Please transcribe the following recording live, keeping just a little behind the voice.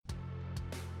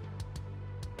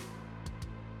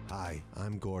Hi,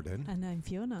 I'm Gordon. And I'm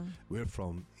Fiona. We're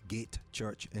from Gate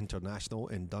Church International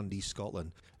in Dundee,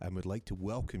 Scotland, and would like to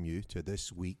welcome you to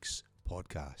this week's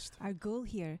podcast. Our goal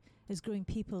here is growing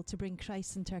people to bring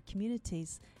Christ into our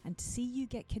communities and to see you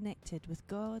get connected with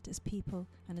God, His people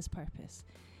and His purpose.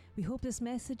 We hope this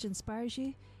message inspires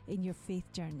you in your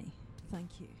faith journey.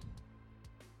 Thank you.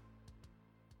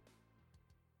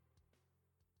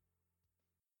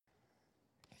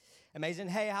 Amazing.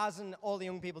 Hey, hasn't all the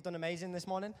young people done amazing this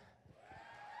morning?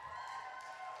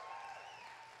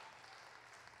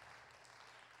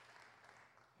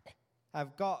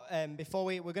 I've got,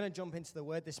 we're going to jump into the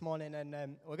Word this morning,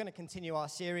 and we're going to continue our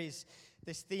series,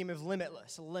 this theme of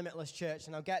limitless church,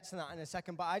 and I'll get to that in a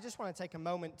second, but I just want to take a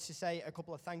moment to say a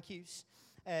couple of thank yous.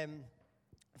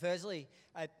 Firstly,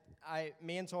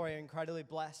 me and Tori are incredibly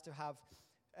blessed to have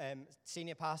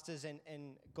senior pastors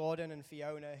in Gordon and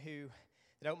Fiona who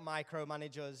they don't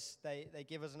micromanage us. They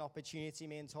give us an opportunity,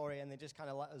 me and Tori, and they just kind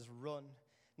of let us run.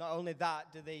 Not only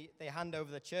that, do they hand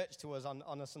over the church to us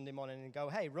on a Sunday morning and go,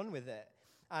 hey, run with it.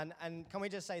 And can we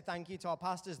just say thank you to our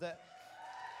pastors that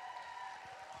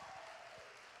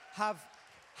have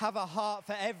a heart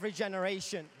for every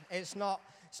generation. It's not,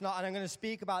 and I'm going to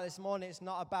speak about this morning, it's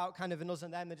not about kind of an us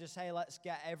and them. They just say, let's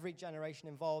get every generation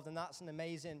involved, and that's an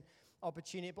amazing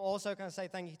opportunity. But also can I say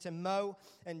thank you to Mo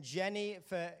and Jenny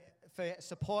for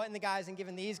supporting the guys and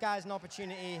giving these guys an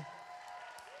opportunity.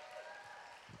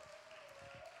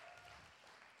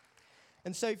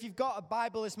 And so if you've got a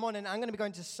Bible this morning, I'm going to be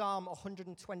going to Psalm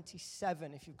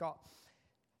 127. If you've got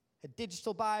a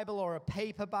digital Bible or a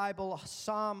paper Bible,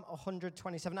 Psalm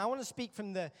 127. I want to speak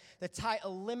from the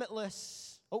title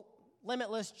Limitless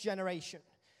Generation.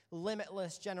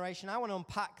 Limitless Generation. I want to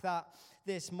unpack that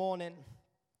this morning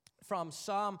from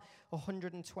Psalm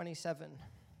 127.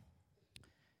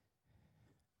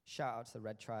 Shout out to the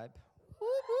Red Tribe. Whoop,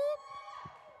 whoop.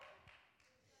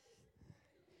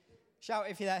 Shout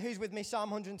if you're there. Who's with me? Psalm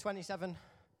 127. I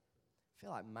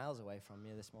feel like miles away from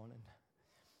you this morning.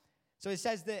 So it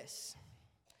says this: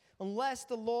 unless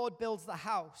the Lord builds the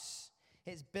house,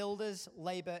 its builders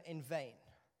labor in vain.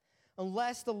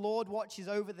 Unless the Lord watches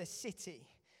over the city,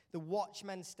 the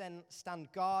watchmen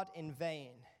stand guard in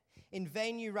vain. In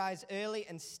vain you rise early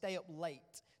and stay up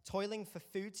late, toiling for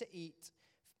food to eat.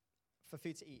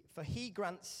 For he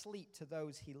grants sleep to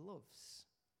those he loves.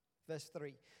 Verse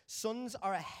 3, sons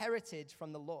are a heritage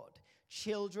from the Lord,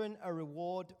 children a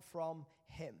reward from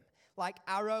him. Like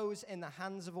arrows in the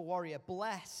hands of a warrior,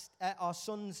 blessed are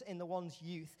sons in the one's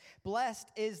youth. Blessed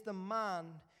is the man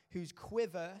whose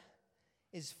quiver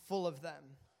is full of them.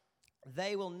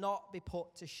 They will not be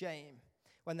put to shame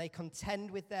when they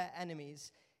contend with their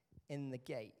enemies in the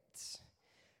gate.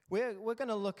 We're going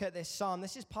to look at this psalm.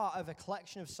 This is part of a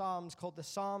collection of psalms called the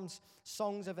Psalms,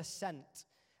 Songs of Ascent.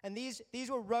 And these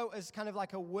were wrote as kind of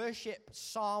like a worship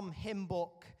psalm hymn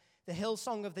book, the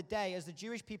Hillsong of the day, as the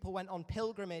Jewish people went on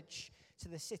pilgrimage to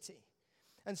the city.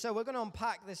 And so we're going to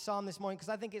unpack this psalm this morning because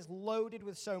I think it's loaded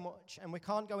with so much, and we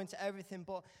can't go into everything,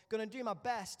 but going to do my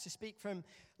best to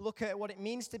look at what it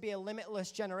means to be a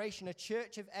limitless generation, a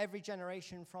church of every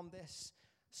generation from this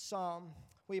psalm.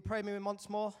 Will you pray with me once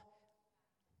more?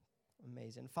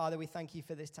 Amazing. Father, we thank you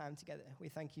for this time together. We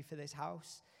thank you for this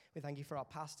house. We thank you for our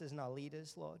pastors and our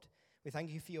leaders, Lord. We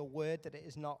thank you for your word, that it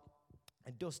is not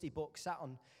a dusty book sat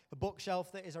on a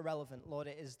bookshelf that is irrelevant. Lord,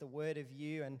 it is the word of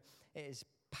you, and it is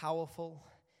powerful,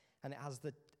 and it has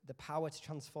the power to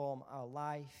transform our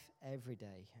life every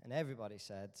day. And everybody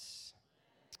said,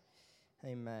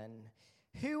 amen.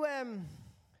 Who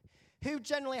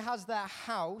generally has their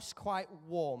house quite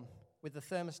warm with the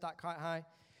thermostat quite high?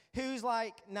 Who's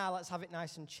like, nah, let's have it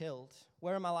nice and chilled?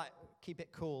 Where am I like, keep it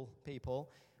cool, people?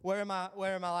 Where am I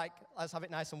like, let's have it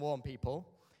nice and warm, people?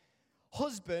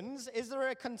 Husbands, is there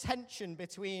a contention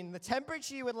between the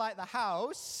temperature you would like the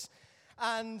house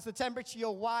and the temperature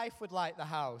your wife would like the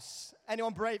house?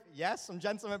 Anyone brave? Yes, some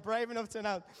gentlemen brave enough to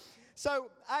announce.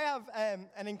 So I have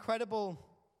an incredible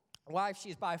wife.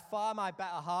 She's by far my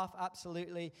better half,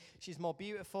 absolutely. She's more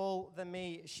beautiful than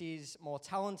me. She's more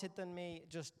talented than me.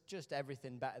 Just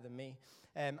everything better than me.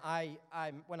 When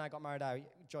I got married, I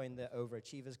joined the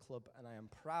Overachievers Club, and I am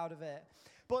proud of it.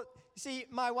 But see,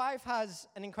 my wife has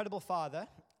an incredible father,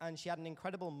 and she had an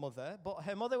incredible mother. But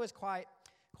her mother was quite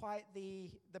the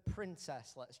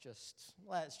princess. Let's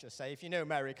just say, if you know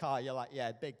Mary Carr, you're like,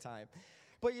 yeah, big time.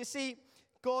 But you see,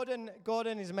 Gordon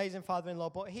is an amazing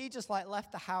father-in-law, but he just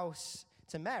left the house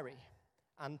to Mary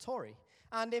and Tori.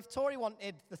 And if Tori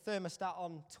wanted the thermostat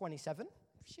on 27,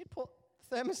 she'd put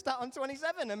thermostat on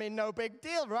 27. I mean, no big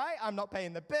deal, right? I'm not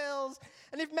paying the bills.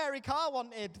 And if Mary Carr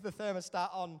wanted the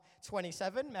thermostat on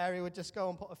 27, Mary would just go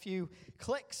and put a few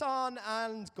clicks on,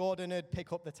 and Gordon would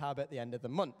pick up the tab at the end of the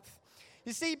month.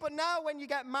 You see, but now when you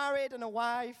get married and a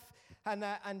wife,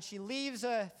 and she leaves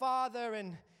her father,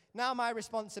 and now my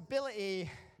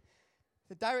responsibility,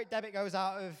 the direct debit goes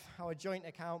out of our joint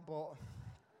account, but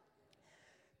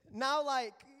now,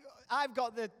 like, I've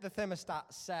got the thermostat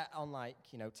set on, like,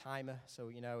 timer, so,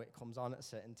 it comes on at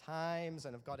certain times,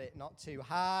 and I've got it not too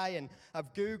high, and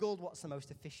I've Googled what's the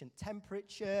most efficient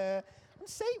temperature.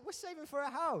 We're saving for a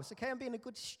house, okay? I'm being a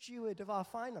good steward of our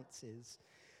finances.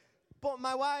 But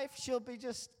my wife, she'll be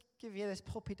just give you this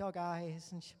puppy dog eyes,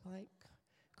 and she'll be like,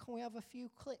 can we have a few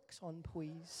clicks on,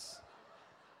 please?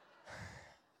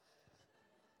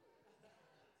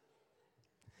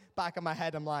 Back of my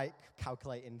head, I'm like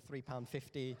calculating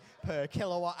 £3.50 per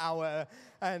kilowatt hour,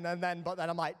 but then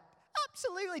I'm like,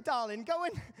 absolutely, darling,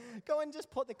 go and just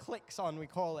put the clicks on, we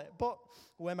call it. But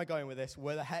where am I going with this?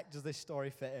 Where the heck does this story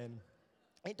fit in?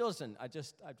 It doesn't. I'm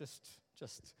just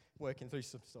working through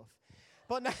some stuff.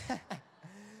 But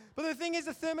the thing is,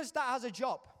 the thermostat has a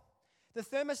job. The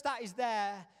thermostat is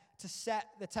there to set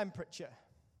the temperature.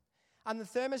 And the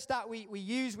thermostat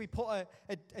we put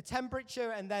a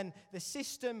temperature, and then the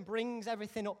system brings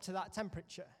everything up to that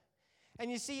temperature.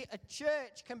 And you see, a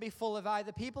church can be full of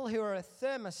either people who are a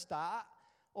thermostat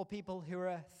or people who are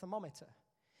a thermometer.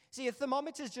 See, a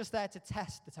thermometer is just there to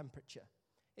test the temperature.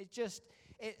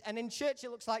 And in church,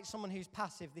 it looks like someone who's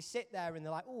passive. They sit there and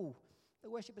they're like, "Ooh, the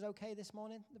worship was okay this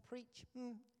morning. The preach,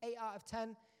 8 out of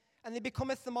 10. And they become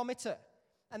a thermometer,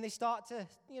 and they start to,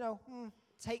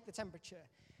 take the temperature.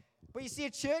 But you see,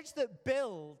 a church that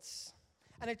builds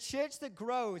and a church that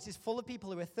grows is full of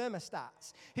people who are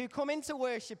thermostats, who come into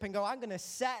worship and go, I'm going to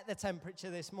set the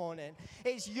temperature this morning.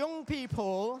 It's young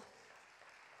people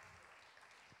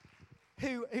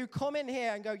who come in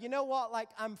here and go, you know what, like,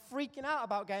 I'm freaking out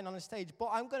about getting on the stage, but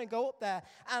I'm going to go up there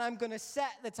and I'm going to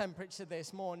set the temperature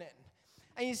this morning.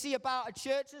 And you see, about a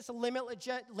church that's a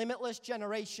limitless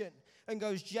generation and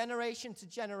goes generation to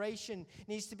generation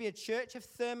needs to be a church of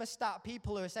thermostat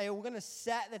people who say, we're going to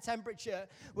set the temperature.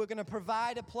 We're going to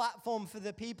provide a platform for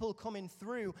the people coming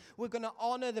through. We're going to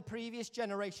honor the previous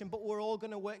generation, but we're all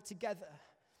going to work together.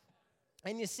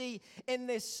 And you see, in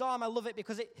this psalm, I love it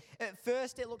because at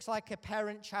first it looks like a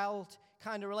parent-child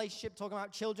kind of relationship, talking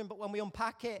about children, but when we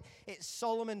unpack it, it's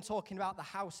Solomon talking about the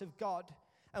house of God.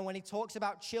 And when he talks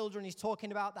about children, he's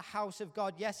talking about the house of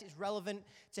God. Yes, it's relevant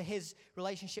to his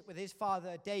relationship with his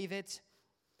father, David.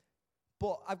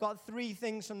 But I've got 3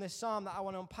 things from this psalm that I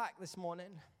want to unpack this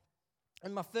morning.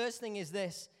 And my first thing is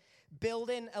this: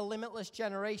 building a limitless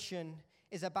generation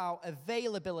is about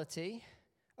availability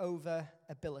over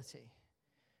ability.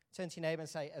 Turn to your neighbor and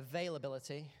say,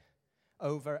 availability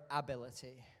over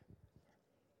ability.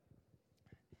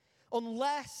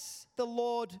 Unless the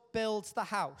Lord builds the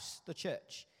house, the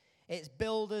church, its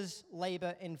builders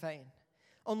labor in vain.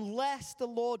 Unless the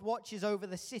Lord watches over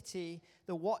the city,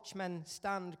 the watchmen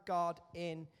stand guard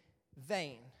in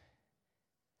vain.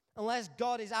 Unless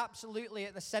God is absolutely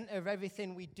at the center of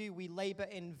everything we do, we labor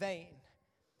in vain.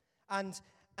 And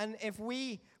if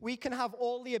we can have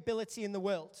all the ability in the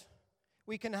world,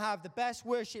 we can have the best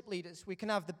worship leaders, we can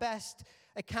have the best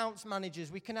accounts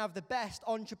managers, we can have the best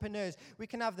entrepreneurs, we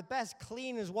can have the best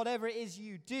cleaners, whatever it is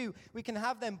you do, we can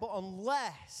have them, but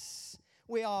unless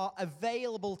we are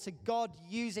available to God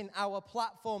using our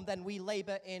platform, then we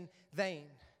labor in vain.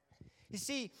 You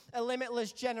see, a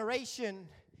limitless generation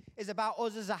is about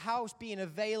us as a house being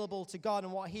available to God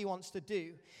and what he wants to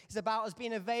do. It's about us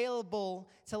being available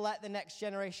to let the next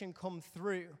generation come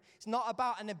through. It's not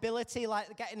about an ability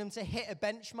like getting them to hit a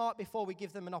benchmark before we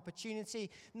give them an opportunity.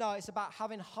 No, it's about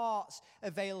having hearts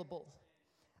available.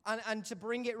 And to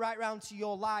bring it right round to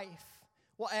your life,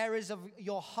 what areas of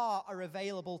your heart are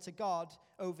available to God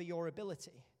over your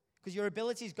ability? Because your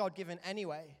ability is God-given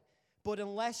anyway. But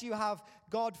unless you have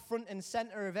God front and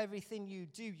center of everything you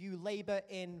do, you labor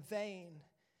in vain.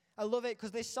 I love it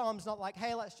because this psalm's not like,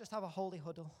 hey, let's just have a holy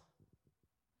huddle.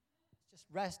 Let's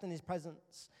just rest in his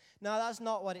presence. No, that's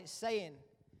not what it's saying.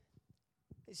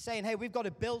 It's saying, hey, we've got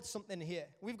to build something here.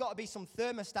 We've got to be some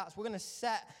thermostats. We're going to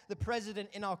set the president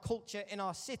in our culture, in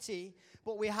our city,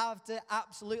 but we have to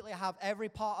absolutely have every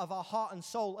part of our heart and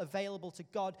soul available to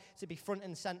God to be front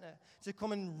and center, to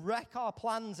come and wreck our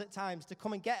plans at times, to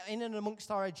come and get in and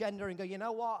amongst our agenda and go, you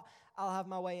know what? I'll have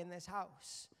my way in this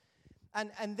house.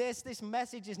 And this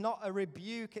message is not a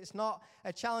rebuke, it's not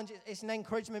a challenge, it's an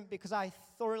encouragement, because I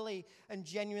thoroughly and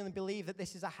genuinely believe that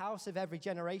this is a house of every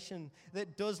generation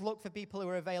that does look for people who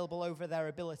are available over their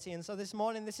ability. And so this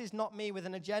morning, this is not me with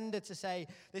an agenda to say,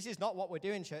 this is not what we're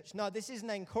doing, church. No, this is an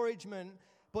encouragement,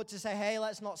 but to say, hey,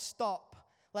 let's not stop.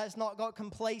 Let's not get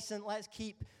complacent. Let's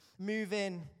keep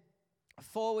moving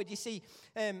forward. You see,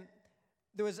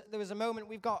 there was a moment.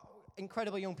 We've got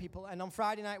incredible young people, and on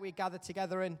Friday night we gathered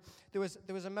together, and there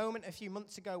was a moment a few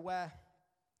months ago where,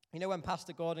 you know, when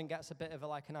Pastor Gordon gets a bit of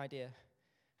an idea,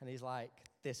 and he's like,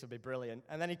 this would be brilliant,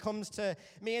 and then he comes to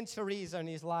me and Teresa, and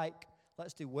he's like,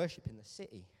 let's do worship in the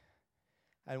city,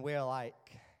 and we're like,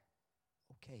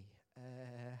 okay,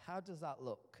 how does that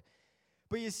look?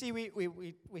 But you see,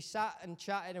 we sat and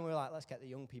chatted, and we were like, let's get the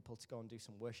young people to go and do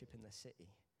some worship in the city.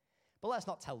 But let's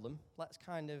not tell them. Let's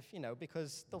kind of,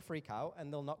 because they'll freak out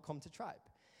and they'll not come to Tribe.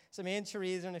 So me and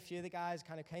Teresa and a few of the guys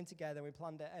kind of came together and we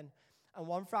planned it. And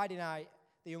one Friday night,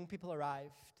 the young people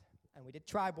arrived and we did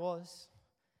Tribe Wars,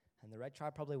 and the Red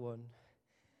Tribe probably won.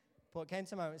 But it came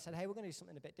to a moment and said, hey, we're going to do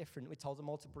something a bit different. We told them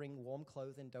all to bring warm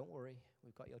clothing. Don't worry.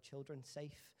 We've got your children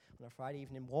safe on a Friday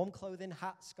evening. Warm clothing,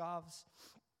 hats, scarves.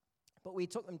 But we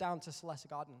took them down to Celeste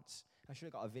Gardens. I should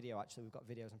have got a video, actually. We've got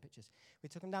videos and pictures. We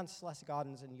took them down to Celeste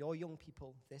Gardens, and your young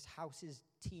people, this house's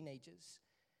teenagers,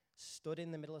 stood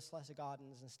in the middle of Celeste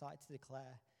Gardens and started to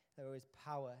declare there is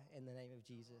power in the name of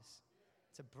Jesus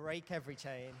to break every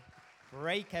chain,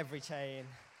 break every chain.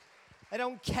 They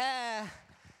don't care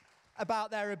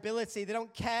about their ability. They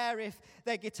don't care if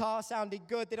their guitar sounded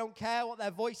good. They don't care what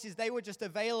their voice is. They were just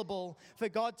available for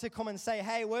God to come and say,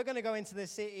 hey, we're going to go into the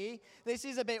city. This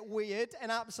is a bit weird,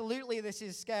 and absolutely this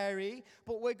is scary,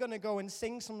 but we're going to go and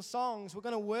sing some songs. We're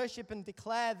going to worship and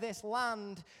declare this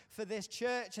land for this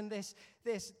church and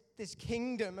this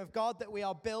kingdom of God that we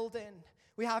are building.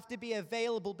 We have to be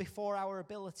available before our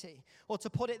ability. Or to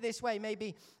put it this way,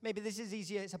 maybe this is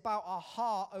easier. It's about our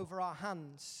heart over our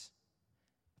hands.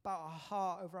 About our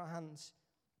heart over our hands.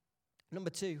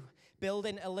 Number 2,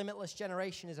 building a limitless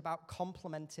generation is about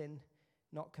complementing,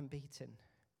 not competing.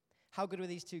 How good were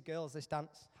these 2 girls, this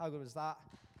dance? How good was that?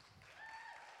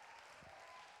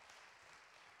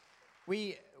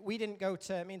 We didn't go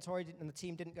to, me and Tori and the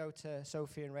team didn't go to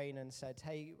Sophie and Rain and said,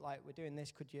 hey, we're doing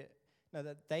this, could you? No,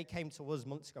 they came to us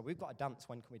months ago. We've got a dance,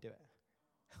 when can we do it?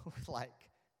 We're like,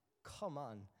 come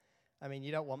on. I mean,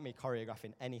 you don't want me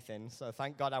choreographing anything, so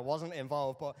thank God I wasn't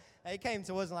involved. But they came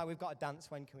to us and we've got a dance,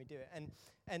 when can we do it?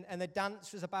 And the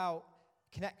dance was about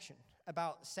connection,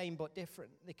 about same but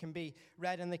different. They can be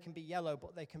red and they can be yellow,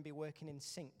 but they can be working in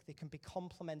sync. They can be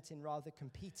complementing rather than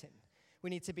competing.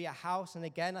 We need to be a house, and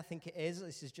again, I think it is.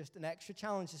 This is just an extra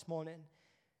challenge this morning,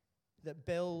 that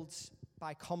builds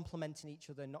by complementing each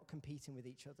other, not competing with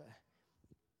each other.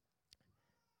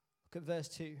 Look at verse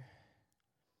 2.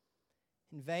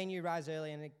 In vain you rise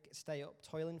early and stay up,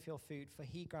 toiling for your food, for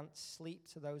he grants sleep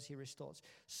to those he restores.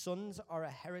 Sons are a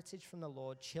heritage from the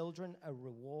Lord, children a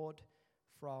reward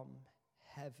from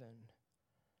heaven.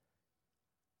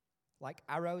 Like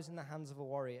arrows in the hands of a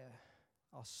warrior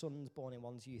are sons born in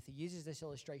one's youth. He uses this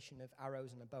illustration of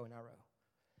arrows and a bow and arrow,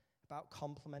 about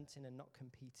complementing and not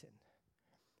competing,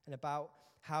 and about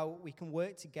how we can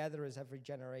work together as every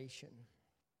generation.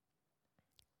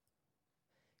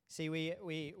 See,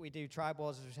 we do Tribe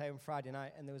Wars, as we say, on Friday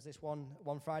night, and there was this one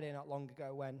Friday not long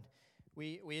ago when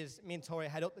me and Tori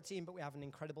head up the team, but we have an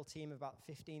incredible team of about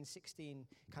 15, 16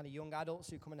 kind of young adults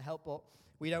who come and help, but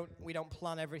we don't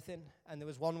plan everything. And there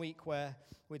was one week where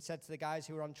we'd said to the guys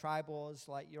who were on Tribe Wars,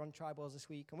 like, you're on Tribe Wars this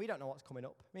week, and we don't know what's coming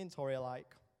up. Me and Tori are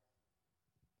like,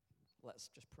 let's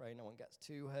just pray no one gets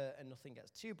too hurt and nothing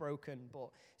gets too broken,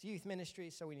 but it's youth ministry,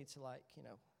 so we need to, I'm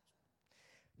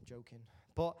joking.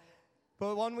 But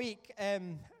one week,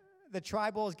 the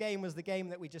Tribe Wars game was the game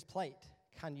that we just played,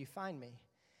 Can You Find Me?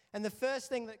 And the first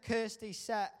thing that Kirsty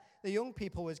set the young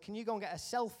people was, can you go and get a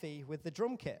selfie with the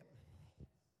drum kit?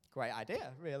 Great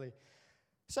idea, really.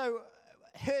 So,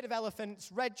 herd of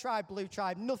elephants, red tribe, blue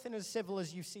tribe, nothing as civil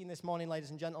as you've seen this morning, ladies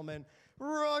and gentlemen,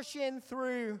 rushing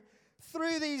through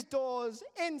these doors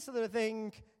into the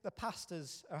thing. The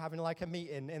pastors are having a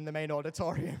meeting in the main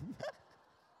auditorium.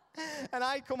 And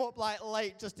I come up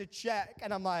late just to check,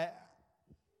 and I'm like,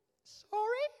 sorry?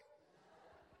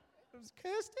 It was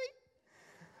Kirsty?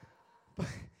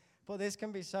 But this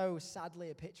can be so sadly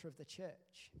a picture of the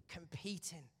church,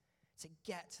 competing to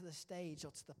get to the stage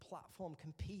or to the platform,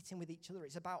 competing with each other.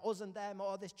 It's about us and them,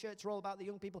 or this church are all about the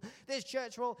young people. This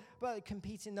church are all about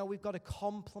competing. No, we've got to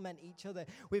complement each other.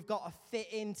 We've got to fit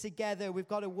in together. We've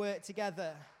got to work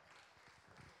together.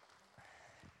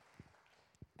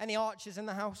 Any archers in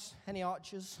the house? Any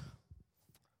archers?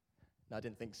 No, I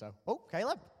didn't think so. Oh,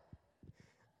 Caleb.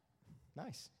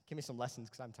 Nice. Give me some lessons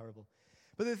because I'm terrible.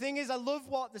 But the thing is, I love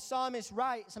what the psalmist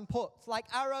writes and puts. Like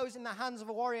arrows in the hands of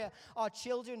a warrior are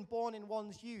children born in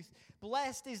one's youth.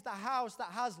 Blessed is the house that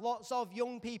has lots of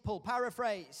young people.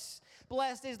 Paraphrase.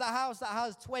 Blessed is the house that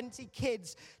has 20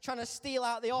 kids trying to steal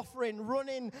out the offering,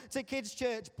 running to kids'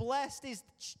 church. Blessed is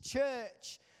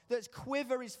church that's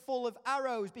quiver is full of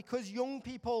arrows, because young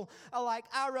people are like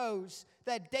arrows.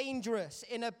 They're dangerous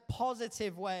in a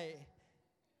positive way.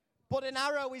 But an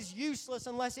arrow is useless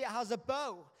unless it has a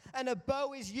bow. And a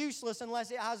bow is useless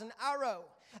unless it has an arrow.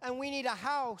 And we need a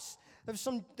house of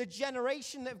the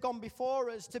generation that have gone before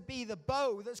us to be the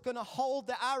bow that's going to hold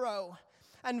the arrow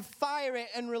and fire it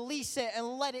and release it and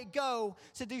let it go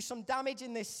to do some damage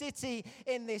in this city,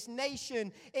 in this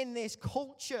nation, in this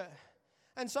culture.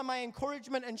 And so my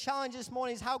encouragement and challenge this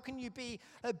morning is, how can you be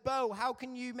a bow? How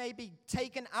can you maybe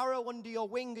take an arrow under your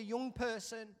wing, a young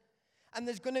person? And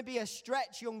there's going to be a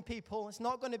stretch, young people. It's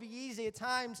not going to be easy. At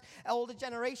times, older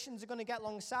generations are going to get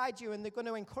alongside you and they're going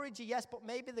to encourage you, yes, but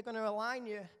maybe they're going to align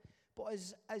you. But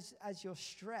as you're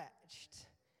stretched,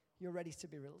 you're ready to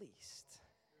be released.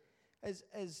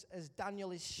 As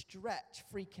Daniel is stretched,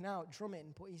 freaking out,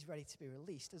 drumming, but he's ready to be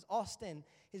released. As Austin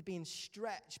is being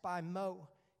stretched by Mo,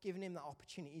 giving him that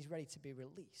opportunity, he's ready to be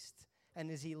released. And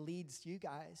as he leads you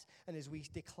guys, and as we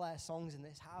declare songs in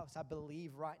this house, I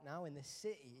believe right now in this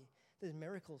city, there's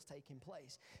miracles taking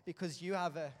place. Because you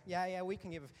have we can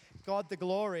give God the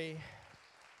glory.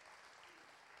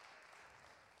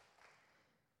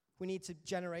 We need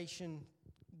generation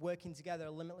working together.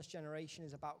 A limitless generation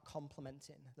is about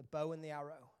complementing the bow and the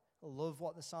arrow. I love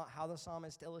how the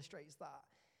psalmist illustrates that.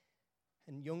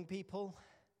 And young people,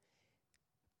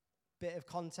 bit of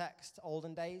context,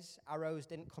 olden days, arrows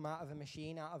didn't come out of a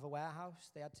machine, out of a warehouse.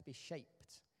 They had to be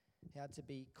shaped. They had to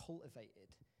be cultivated.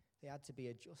 They had to be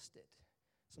adjusted.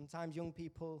 Sometimes young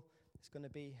people, it's going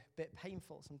to be a bit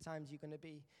painful. Sometimes you're going to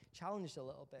be challenged a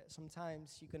little bit.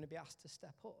 Sometimes you're going to be asked to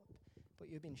step up. But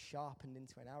you've been sharpened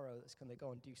into an arrow that's going to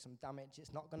go and do some damage.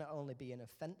 It's not going to only be an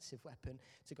offensive weapon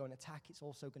to go and attack. It's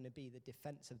also going to be the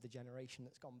defense of the generation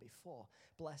that's gone before.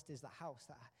 Blessed is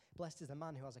blessed is the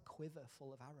man who has a quiver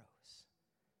full of arrows.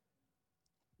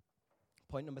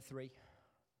 Point number 3,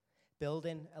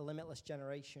 building a limitless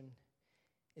generation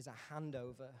is a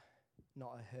handover,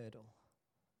 not a hurdle.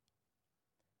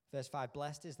 Verse 5,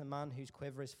 blessed is the man whose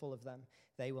quiver is full of them.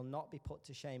 They will not be put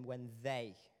to shame when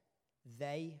they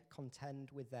contend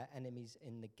with their enemies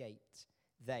in the gate.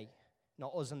 They,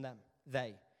 not us and them,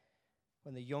 they.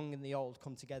 When the young and the old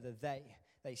come together,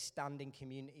 they stand in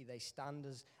community, they stand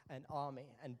as an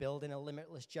army, and building a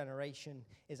limitless generation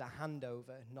is a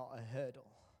handover, not a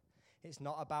hurdle. It's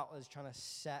not about us trying to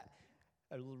set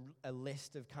a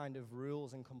list of kind of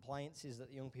rules and compliances that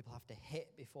the young people have to hit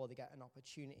before they get an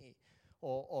opportunity.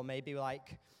 Or maybe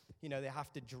they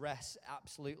have to dress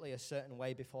absolutely a certain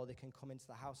way before they can come into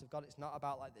the house of God. It's not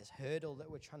about like this hurdle that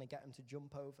we're trying to get them to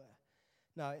jump over.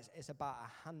 No, it's about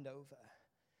a handover.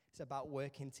 It's about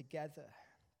working together.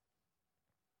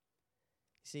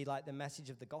 You see, like the message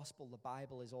of the gospel, the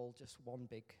Bible is all just one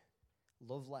big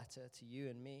love letter to you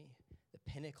and me. The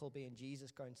pinnacle being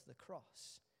Jesus going to the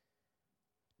cross.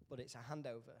 But it's a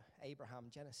handover. Abraham,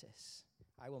 Genesis,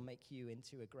 I will make you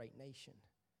into a great nation.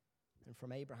 And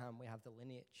from Abraham, we have the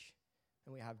lineage,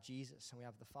 and we have Jesus, and we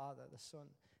have the Father, the Son,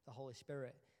 the Holy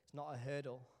Spirit. It's not a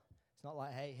hurdle. It's not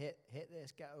like, hey, hit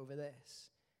this, get over this.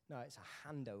 No, it's a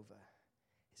handover.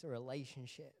 It's a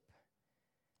relationship.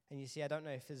 And you see, I don't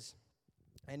know if there's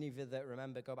any of you that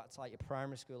remember, go back to like your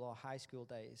primary school or high school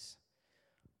days,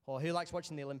 or who likes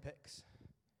watching the Olympics?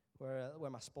 We're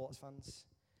my sports fans.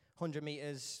 100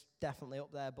 meters, definitely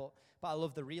up there, but I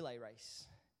love the relay race.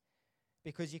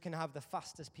 Because you can have the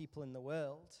fastest people in the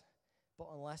world, but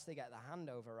unless they get the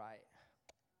handover right,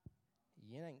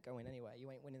 you ain't going anywhere.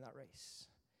 You ain't winning that race.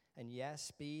 And yes,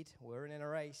 speed, we're in a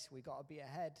race. We got to be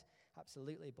ahead,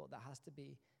 absolutely, but there has to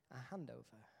be a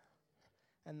handover.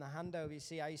 And the handover, you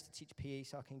see, I used to teach PE,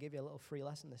 so I can give you a little free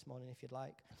lesson this morning if you'd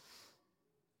like.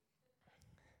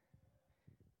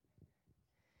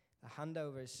 The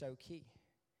handover is so key,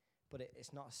 but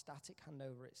it's not a static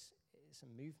handover. It's a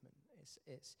movement.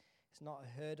 It's not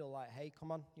a hurdle like, hey,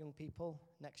 come on, young people,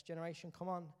 next generation, come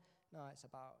on. No, it's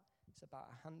about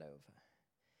a handover.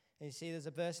 And you see, there's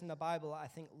a verse in the Bible that I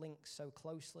think links so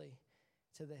closely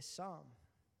to this psalm.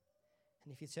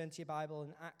 And if you turn to your Bible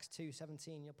in Acts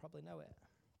 2:17, you'll probably know it.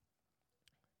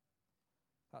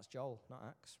 That's Joel, not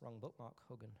Acts. Wrong bookmark,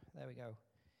 Huggan. There we go.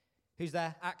 Who's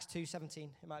there? Acts 2:17.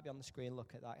 It might be on the screen.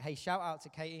 Look at that. Hey, shout out to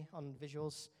Katie on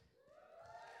visuals.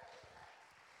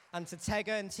 And to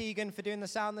Tega and Tegan for doing the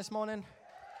sound this morning.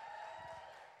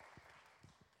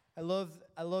 I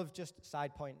love just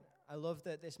side point. I love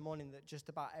that this morning that just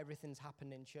about everything's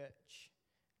happened in church.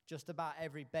 Just about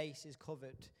every base is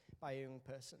covered by a young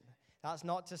person. That's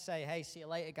not to say, hey, see you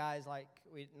later, guys.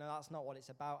 No, that's not what it's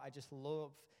about. I just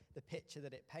love the picture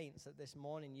that it paints, that this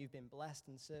morning you've been blessed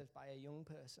and served by a young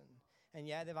person. And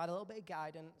yeah, they've had a little bit of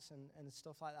guidance and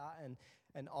stuff like that.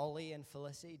 And Ollie and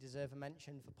Felicity deserve a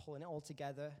mention for pulling it all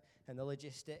together, and the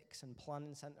logistics and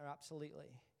planning center,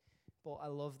 absolutely. But I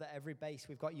love that every base,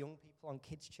 we've got young people on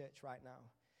Kids Church right now.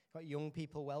 We've got young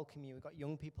people welcome you. We've got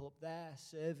young people up there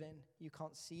serving. You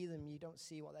can't see them. You don't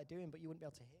see what they're doing, but you wouldn't be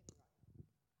able to hear them.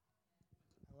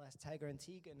 Unless Tega and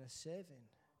Tegan are serving.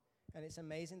 And it's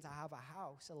amazing to have a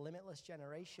house, a limitless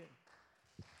generation.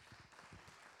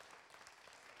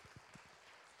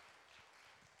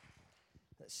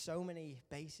 That so many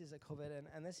bases are covered,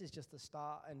 and this is just the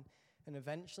start. And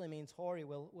eventually me and Tori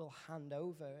will hand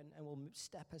over and we'll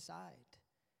step aside.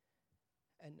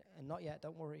 And not yet,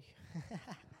 don't worry.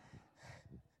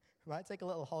 Might take a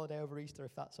little holiday over Easter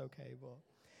if that's okay.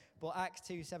 But Acts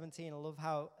 2:17, I love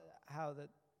how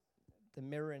the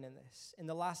mirroring in this. In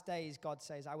the last days, God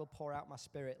says, I will pour out my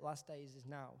spirit. Last days is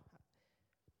now.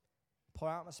 Pour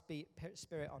out my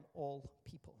spirit on all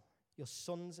people. Your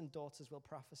sons and daughters will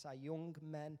prophesy. Young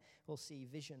men will see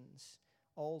visions.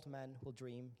 Old men will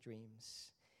dream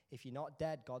dreams. If you're not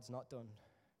dead, God's not done.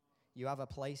 You have a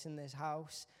place in this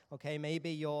house. Okay,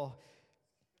 maybe your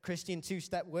Christian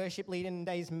two-step worship leading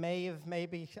days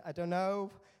I don't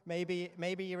know. Maybe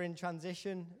you're in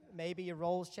transition. Maybe your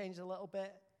roles changed a little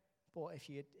bit. But if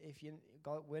you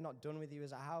God, we're not done with you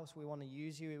as a house. We want to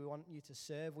use you. We want you to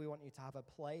serve. We want you to have a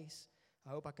place. I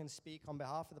hope I can speak on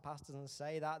behalf of the pastors and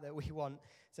say that we want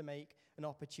to make an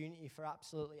opportunity for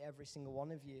absolutely every single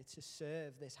one of you to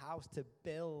serve this house, to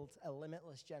build a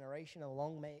limitless generation, and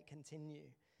long may it continue,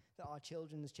 that our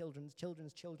children's children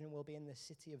will be in the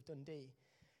city of Dundee.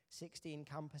 16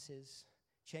 campuses,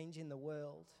 changing the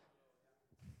world.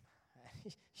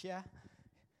 Yeah,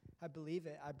 I believe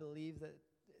it. I believe that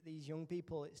these young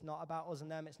people, it's not about us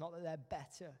and them. It's not that they're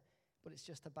better, but it's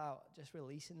just about just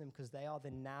releasing them because they are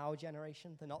the now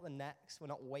generation. They're not the next. We're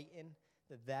not waiting.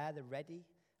 They're there. They're ready,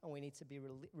 and we need to be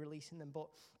releasing them. But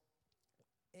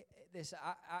this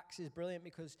Acts is brilliant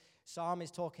because Psalm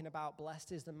is talking about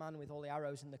blessed is the man with all the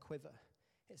arrows in the quiver.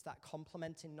 It's that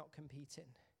complementing, not competing.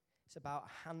 It's about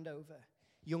handover.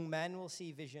 Young men will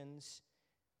see visions.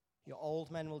 Your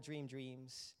old men will dream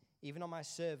dreams. Even on my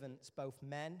servants, both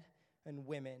men and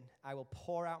women, I will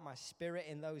pour out my spirit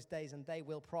in those days, and they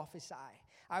will prophesy.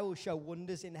 I will show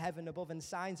wonders in heaven above and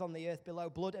signs on the earth below,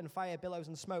 blood and fire, billows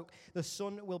and smoke. The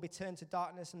sun will be turned to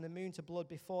darkness and the moon to blood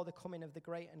before the coming of the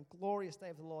great and glorious day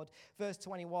of the Lord. Verse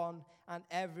 21, and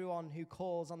everyone who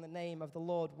calls on the name of the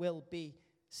Lord will be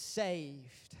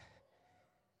saved.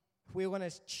 If we want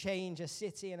to change a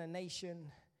city and a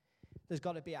nation, there's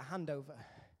got to be a handover.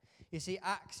 You see,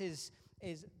 Acts is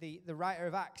the writer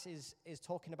of Acts is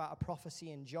talking about a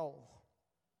prophecy in Joel.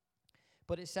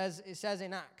 But it says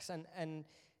in Acts, and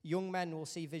young men will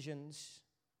see visions,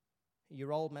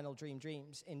 your old men will dream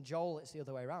dreams. In Joel, it's the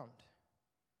other way around.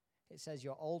 It says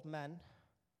your old men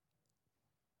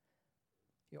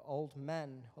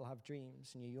will have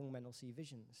dreams, and your young men will see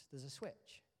visions. There's a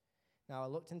switch. Now, I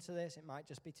looked into this. It might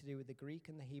just be to do with the Greek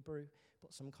and the Hebrew,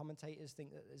 but some commentators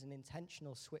think that there's an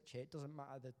intentional switch here. It doesn't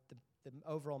matter. The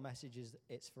overall message is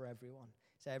it's for everyone.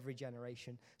 It's every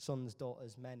generation, sons,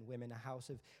 daughters, men, women, a house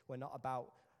of, we're not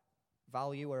about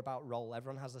value, we're about role.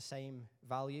 Everyone has the same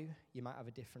value. You might have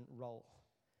a different role.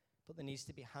 But there needs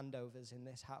to be handovers in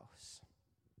this house.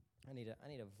 I need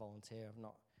a volunteer. I've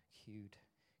not cued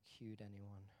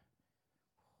anyone.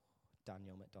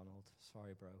 Daniel McDonald.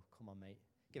 Sorry, bro. Come on, mate.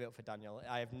 Give it up for Daniel.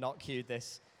 I have not queued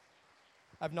this.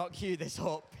 I've not queued this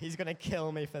up. He's going to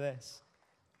kill me for this.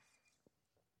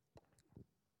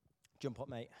 Jump up,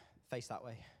 mate. Face that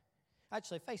way.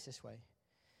 Actually, face this way.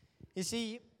 You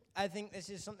see, I think this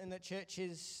is something that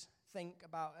churches think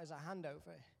about as a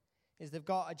handover, is they've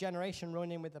got a generation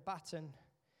running with the baton,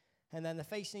 and then they're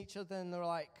facing each other, and they're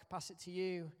like, pass it to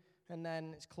you, and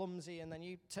then it's clumsy, and then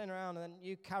you turn around, and then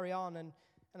you carry on, and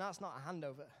that's not a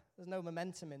handover. There's no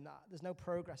momentum in that. There's no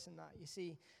progress in that. You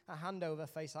see, a handover,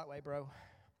 face that way, bro.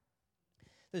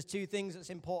 There's two things that's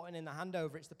important in the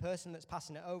handover. It's the person that's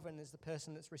passing it over, and there's the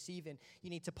person that's receiving. You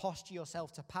need to posture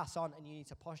yourself to pass on, and you need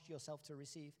to posture yourself to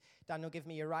receive. Daniel, give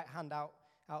me your right hand out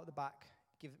the back.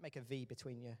 Make a V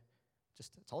between you.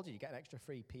 Just told you get an extra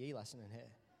free PE lesson in here.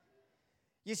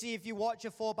 You see, if you watch a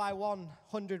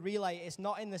 4x100 relay, it's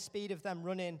not in the speed of them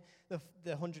running the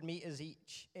 100 meters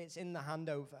each. It's in the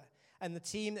handover. And the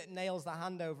team that nails the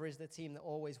handover is the team that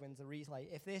always wins the relay.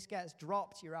 If this gets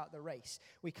dropped, you're out the race.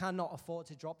 We cannot afford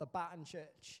to drop the baton,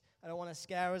 church. I don't want to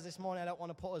scare us this morning. I don't want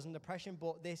to put us in depression,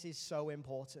 but this is so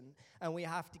important. And we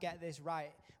have to get this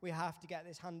right. We have to get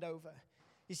this handover.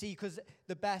 You see, because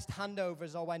the best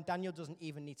handovers are when Daniel doesn't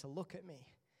even need to look at me.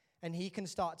 And he can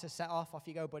start to set off. Off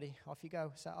you go, buddy. Off you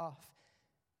go. Set off.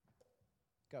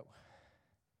 Go.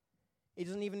 He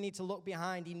doesn't even need to look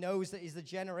behind. He knows that he's the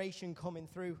generation coming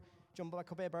through. Jump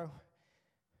back up here, bro.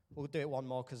 We'll do it one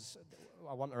more because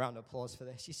I want a round of applause for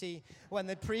this. You see, when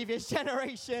the previous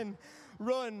generation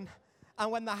run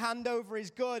and when the handover is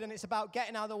good and it's about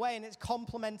getting out of the way and it's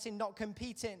complementing, not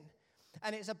competing,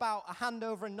 and it's about a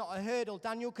handover and not a hurdle,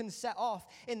 Daniel can set off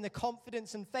in the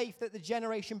confidence and faith that the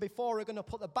generation before are going to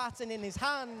put the baton in his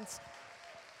hands.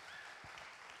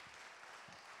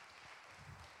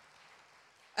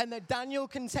 And that Daniel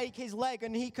can take his leg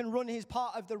and he can run his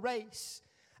part of the race.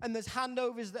 And there's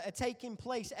handovers that are taking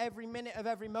place every minute of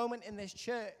every moment in this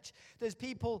church. There's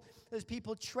people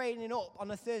training up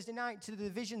on a Thursday night to the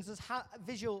divisions. There's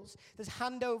visuals. There's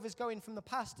handovers going from the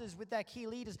pastors with their key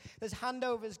leaders. There's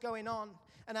handovers going on.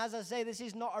 And as I say, this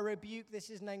is not a rebuke. This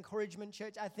is an encouragement,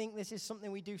 church. I think this is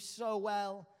something we do so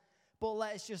well. But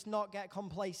let's just not get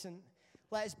complacent.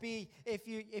 Let's be, if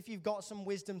you've got some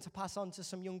wisdom to pass on to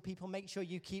some young people, make sure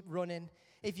you keep running.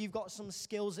 If you've got some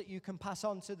skills that you can pass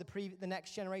on to the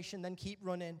next generation, then keep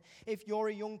running. If you're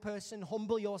a young person,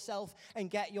 humble yourself and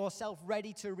get yourself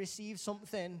ready to receive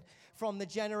something from the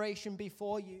generation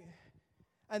before you.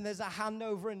 And there's a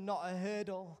handover and not a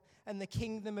hurdle. And the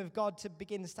kingdom of God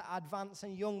begins to advance,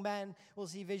 and young men will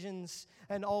see visions,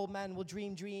 and old men will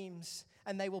dream dreams,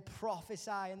 and they will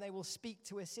prophesy, and they will speak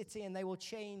to a city, and they will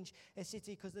change a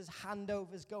city because there's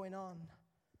handovers going on.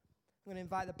 I'm going to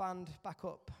invite the band back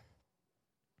up.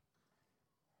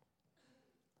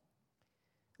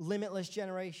 Limitless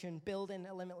generation, building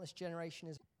a limitless generation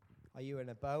is, are you in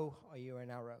a bow or are you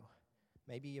an arrow?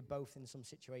 Maybe you're both in some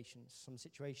situations. Some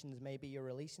situations, maybe you're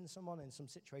releasing someone. In some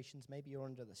situations, maybe you're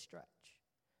under the stretch.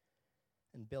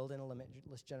 And building a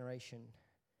limitless generation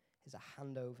is a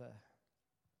handover,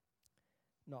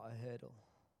 not a hurdle.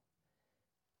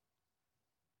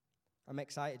 I'm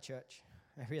excited, church.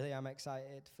 I really am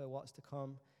excited for what's to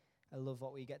come. I love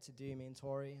what we get to do, me and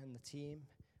Tori and the team,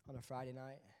 on a Friday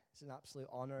night. It's an absolute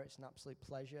honor. It's an absolute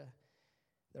pleasure.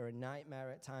 They're a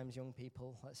nightmare at times, young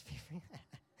people. Let's be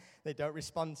They don't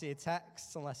respond to your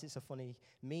texts unless it's a funny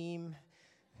meme.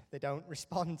 They don't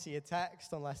respond to your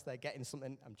text unless they're getting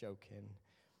something. I'm joking.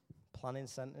 Planning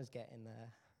center's getting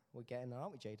there. We're getting there,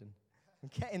 aren't we, Jaden? We're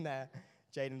getting there.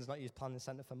 Jaden's not used planning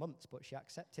center for months, but she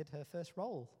accepted her first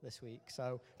role this week.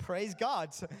 So praise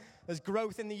God. There's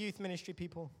growth in the youth ministry,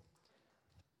 people.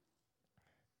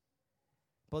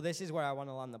 But this is where I want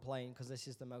to land the plane, because this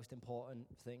is the most important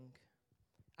thing.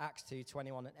 Acts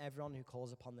 2:21, and everyone who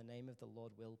calls upon the name of the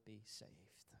Lord will be saved.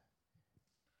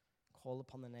 Call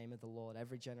upon the name of the Lord.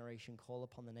 Every generation, call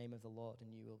upon the name of the Lord,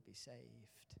 and you will be saved.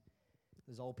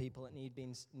 There's old people that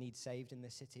need saved in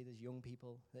this city. There's young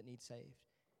people that need saved.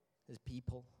 There's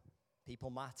people.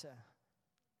 People matter.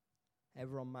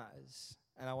 Everyone matters.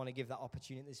 And I want to give that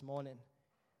opportunity this morning.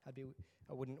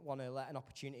 I wouldn't want to let an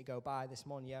opportunity go by this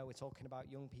morning. Yeah, we're talking about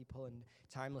young people and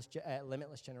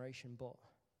limitless generation, but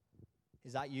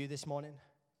is that you this morning?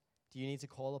 Do you need to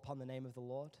call upon the name of the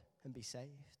Lord and be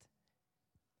saved?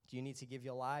 Do you need to give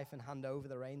your life and hand over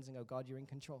the reins and go, God, you're in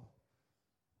control?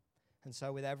 And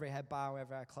so with every head bowed,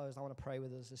 every eye closed, I want to pray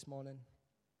with us this morning.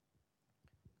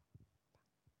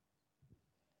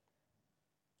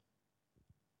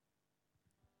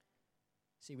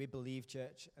 See, we believe,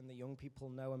 church, and the young people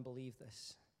know and believe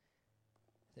this,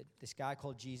 that this guy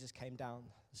called Jesus came down,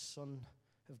 the Son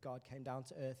of God came down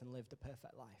to earth and lived a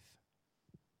perfect life.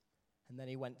 And then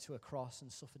he went to a cross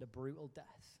and suffered a brutal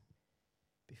death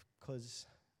because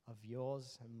of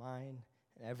yours and mine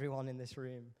and everyone in this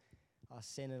room, our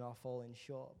sin and our falling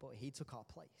short. But he took our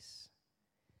place.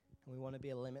 And we want to be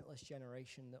a limitless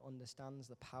generation that understands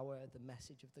the power, the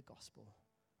message of the gospel.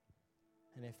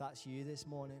 And if that's you this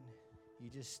morning, you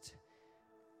just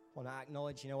want to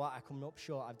acknowledge, you know what, I come up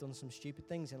short. I've done some stupid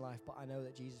things in life, but I know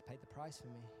that Jesus paid the price for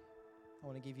me. I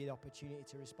want to give you the opportunity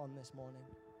to respond this morning.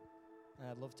 And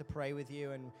I'd love to pray with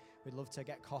you, and we'd love to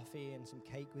get coffee and some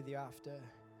cake with you after.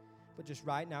 But just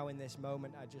right now in this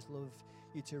moment, I'd just love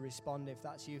you to respond. If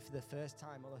that's you for the first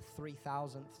time or the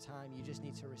 3,000th time, you just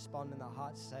need to respond in that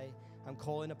heart to say, I'm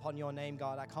calling upon your name,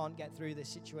 God. I can't get through this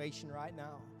situation right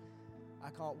now.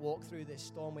 I can't walk through this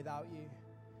storm without you.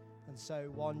 And so,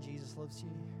 1, Jesus loves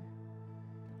you.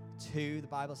 2, the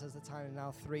Bible says the time is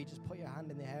now. 3, just put your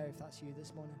hand in the air if that's you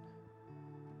this morning.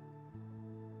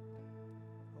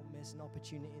 There's an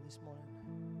opportunity this morning.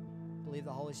 I believe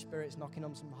the Holy Spirit's knocking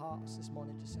on some hearts this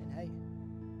morning, just saying, hey,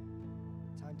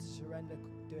 time to surrender,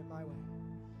 do it my way.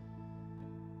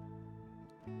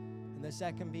 And the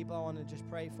second people I want to just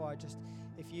pray for, just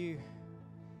if you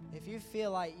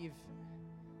feel like you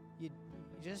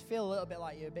just feel a little bit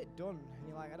like you're a bit done, and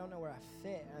you're like, I don't know where I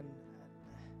fit, and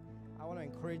I want to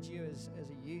encourage you as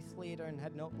a youth leader and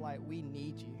heading up, like, we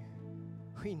need you.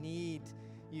 We need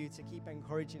you to keep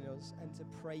encouraging us and to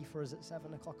pray for us at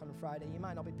 7 o'clock on Friday. You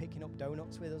might not be picking up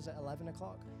donuts with us at 11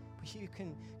 o'clock, but you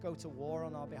can go to war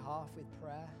on our behalf with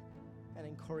prayer and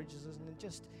encourages us. And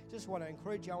just want to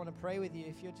encourage you. I want to pray with you.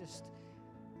 If you're just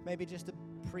maybe just a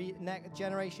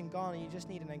generation gone and you just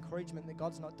need an encouragement that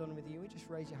God's not done with you, just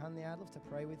raise your hand there. I'd love to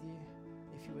pray with you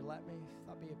if you would let me. If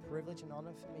that'd be a privilege and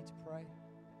honor for me to pray.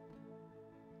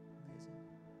 Amazing.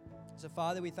 So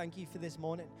Father, we thank you for this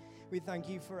morning. We thank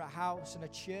you for a house and a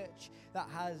church that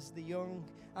has the young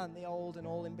and the old and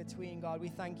all in between, God. We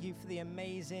thank you for the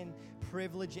amazing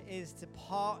privilege it is to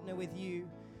partner with you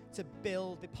to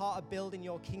be part of building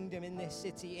your kingdom in this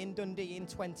city, in Dundee in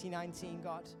 2019,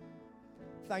 God.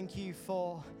 Thank you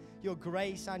for your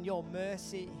grace and your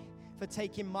mercy, for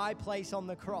taking my place on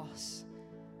the cross,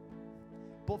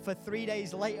 but for 3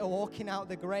 days later walking out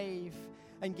the grave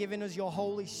and giving us your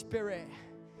Holy Spirit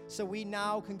so we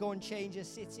now can go and change a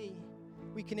city.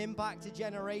 We can impact a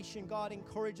generation. God,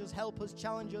 encourage us, help us,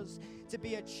 challenge us to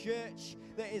be a church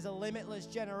that is a limitless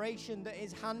generation, that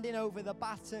is handing over the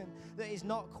baton, that is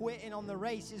not quitting on the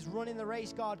race, is running the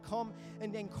race. God, come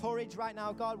and encourage right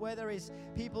now, God, where there is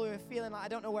people who are feeling like, I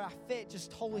don't know where I fit,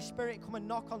 just Holy Spirit, come and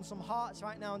knock on some hearts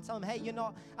right now and tell them, hey,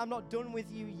 I'm not done with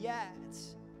you yet.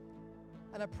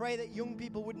 And I pray that young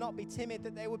people would not be timid,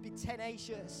 that they would be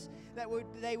tenacious, that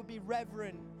they would be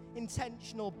reverent,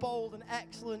 intentional, bold, and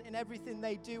excellent in everything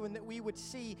they do, and that we would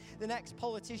see the next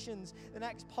politicians, the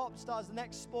next pop stars, the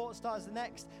next sports stars, the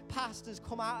next pastors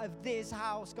come out of this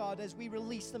house, God, as we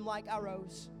release them like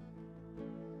arrows.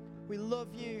 We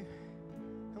love you,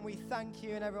 and we thank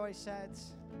you, and everybody said,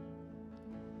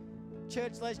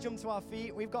 church, let's jump to our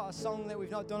feet. We've got a song that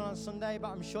we've not done on Sunday, but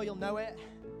I'm sure you'll know it.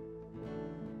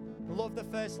 Love the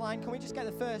first line. Can we just get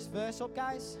the first verse up,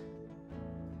 guys?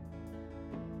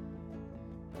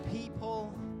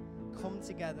 People come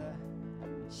together,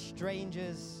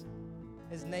 strangers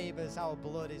as neighbors, our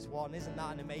blood is one. Isn't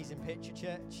that an amazing picture,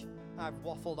 church? I've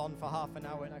waffled on for half an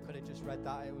hour and I could have just read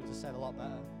that. It would have said a lot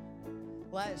better.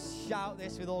 Let's shout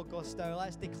this with all gusto.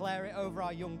 Let's declare it over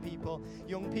our young people.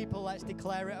 Young people, let's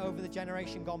declare it over the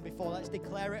generation gone before. Let's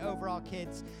declare it over our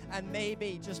kids. And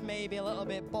maybe, just maybe a little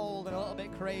bit bold and a little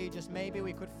bit courageous, maybe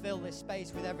we could fill this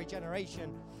space with every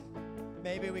generation.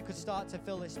 Maybe we could start to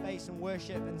fill this space and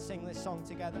worship and sing this song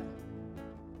together.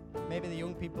 Maybe the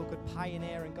young people could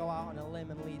pioneer and go out on a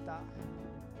limb and lead that.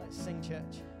 Let's sing,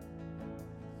 church.